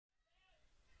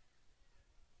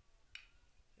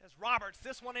As Roberts,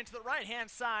 this one into the right-hand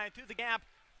side through the gap.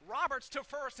 Roberts to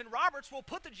first, and Roberts will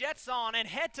put the Jets on and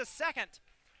head to second.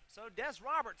 So Des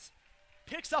Roberts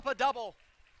picks up a double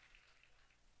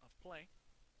of play.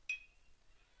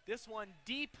 This one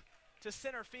deep to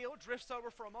center field, drifts over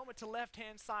for a moment to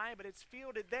left-hand side, but it's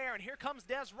fielded there, and here comes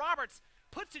Des Roberts,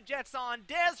 puts the Jets on.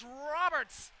 Des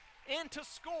Roberts in to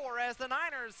score as the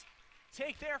Niners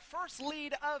take their first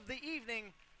lead of the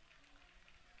evening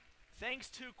thanks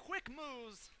to quick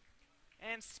moves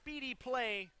and speedy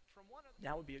play from one of them.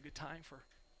 Now would be a good time for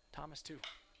Thomas to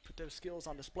put those skills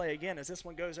on display again as this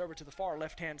one goes over to the far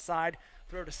left-hand side,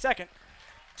 throw to second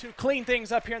to clean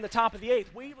things up here in the top of the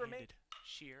eighth. We remain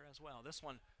Shear as well. This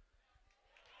one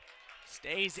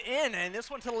stays in, and this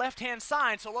one to the left-hand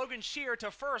side, so Logan Shear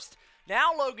to first.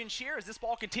 Now Logan Shear, as this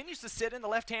ball continues to sit in the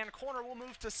left-hand corner, will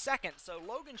move to second. So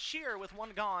Logan Shear with one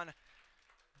gone,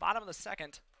 bottom of the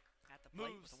second, at the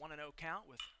plate with a 1-0 count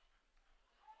with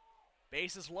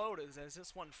bases loaded as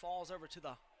this one falls over to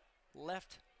the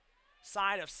left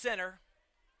side of center.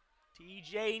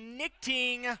 TJ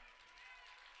Nichting.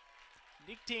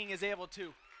 Nichting is able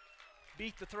to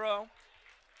beat the throw.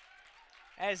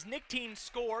 As Nichting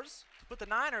scores to put the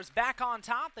Niners back on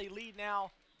top, they lead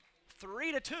now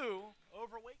 3-2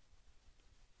 over Wake.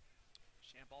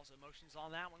 Champall's emotions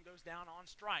on that one goes down on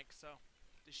strike. So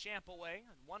DeChamp away,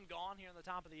 and one gone here in the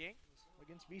top of the eighth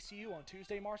against VCU on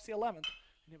Tuesday, March the 11th.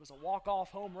 And it was a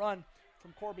walk-off home run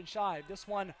from Corbin Shive. This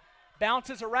one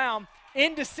bounces around.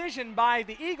 Indecision by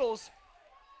the Eagles.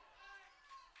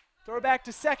 Throw back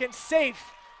to second, safe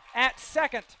at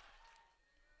second.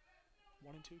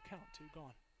 1-2 count, 2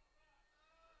 gone.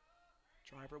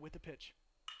 Driver with the pitch.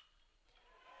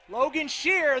 Logan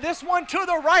Shear, this one to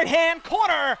the right-hand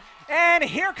corner. And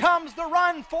here comes the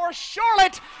run for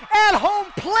Charlotte at home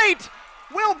plate.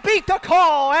 Will beat the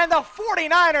call, and the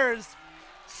 49ers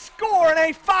score in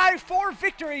a 5-4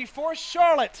 victory for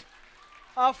Charlotte.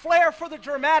 A flair for the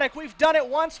dramatic. We've done it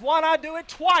once, why not do it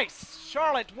twice?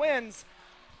 Charlotte wins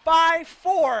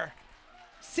 5-4.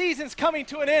 Season's coming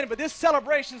to an end, but this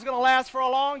celebration is going to last for a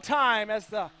long time as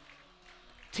the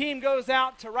team goes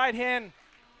out to right-hand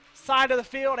side of the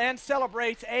field and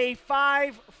celebrates a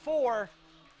 5-4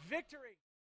 victory.